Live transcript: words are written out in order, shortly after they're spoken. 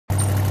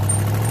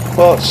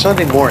Well, it's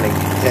Sunday morning,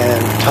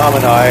 and Tom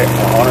and I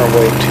are on our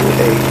way to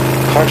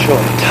a car show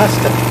in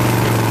Tustin.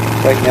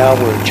 Right now,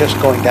 we're just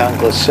going down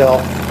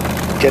Gliselle,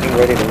 getting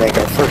ready to make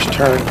our first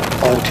turn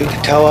onto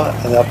Catella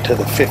and up to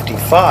the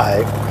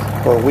 55,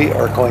 where we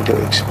are going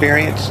to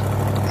experience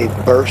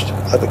a burst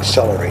of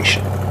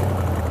acceleration.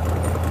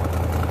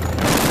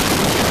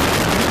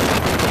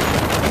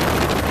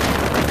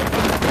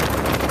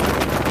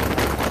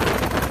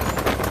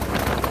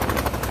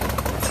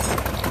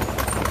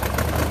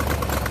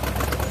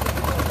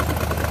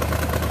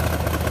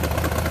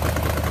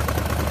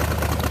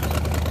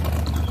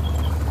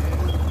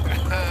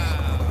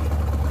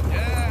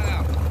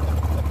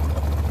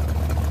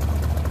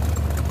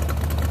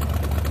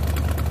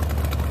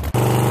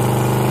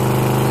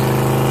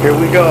 Here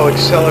we go,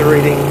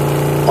 accelerating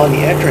on the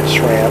entrance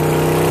ramp.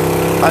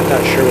 I'm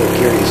not sure what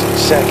gear he's in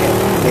second.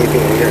 Maybe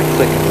I hear it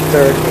click in the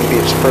third. Maybe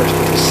it's first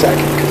into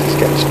second because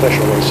he's got a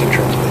special racing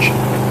transmission.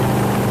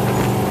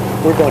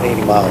 We're going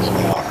 80 miles an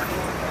hour.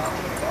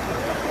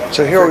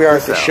 So here we are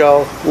at the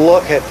show.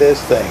 Look at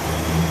this thing.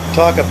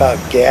 Talk about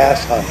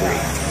gas hungry.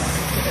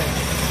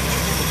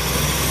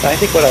 I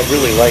think what I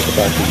really like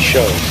about these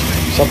shows,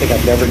 something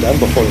I've never done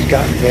before, is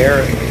gotten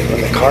there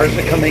when the cars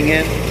are coming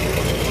in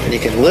and you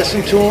can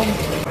listen to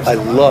them. I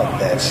love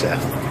that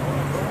sound.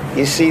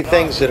 You see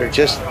things that are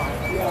just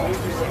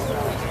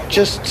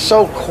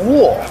so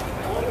cool.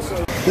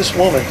 This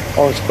woman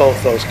owns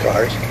both those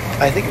cars.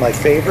 I think my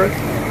favorite,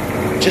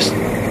 just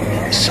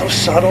so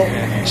subtle,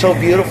 so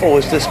beautiful,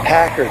 was this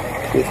Packard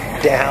with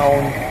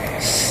down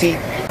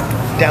seats.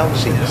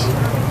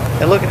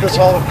 And look at this,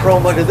 all the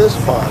chrome under this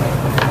bonnet.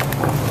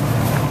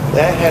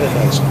 That had a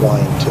nice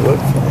whine to it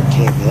when it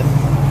came in.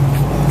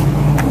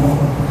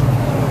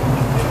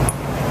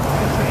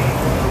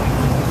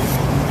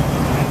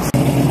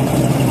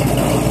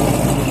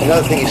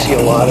 Another thing you see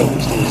a lot of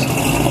is these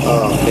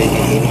maybe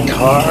 80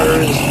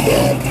 cars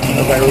that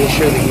I'm not really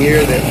sure the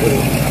year that were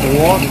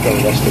long ago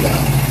rusted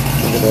out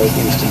in the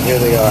Northeast, and here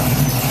they are.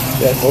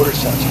 That motor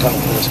sound's coming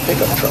from this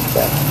pickup truck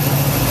back.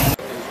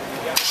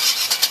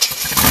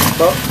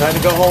 Well, time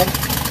to go home.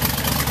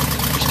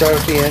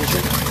 Start up the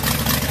engine.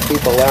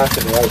 People laughed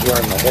at me. I was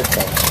wearing my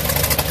headphones.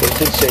 It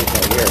did save my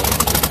ear.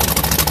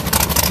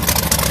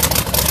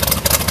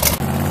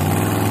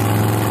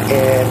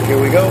 And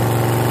here we go.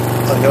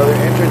 Another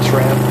entrance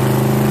ramp.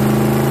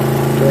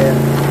 When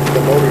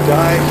the motor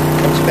dies,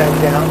 comes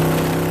back down,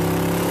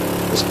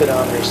 the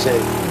speedometer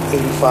said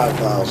 85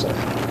 miles an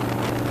hour.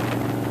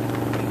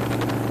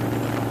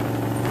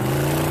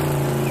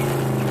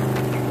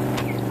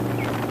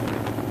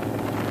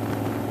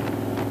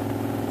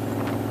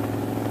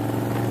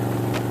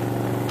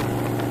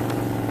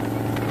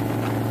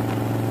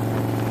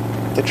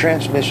 The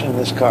transmission in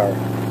this car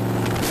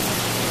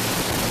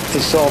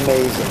is so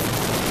amazing.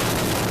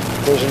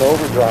 There's an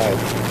overdrive.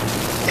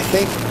 I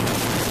think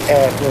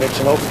when it's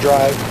an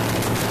overdrive,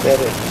 that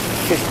at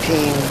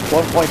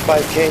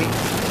 1.5K,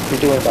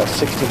 you're doing about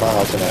 60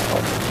 miles an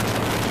hour.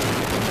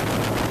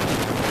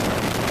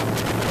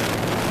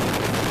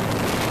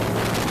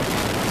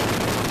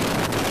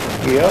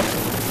 Yep,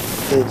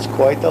 it's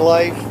quite the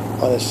life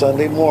on a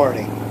Sunday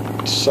morning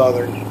in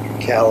Southern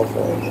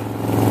California.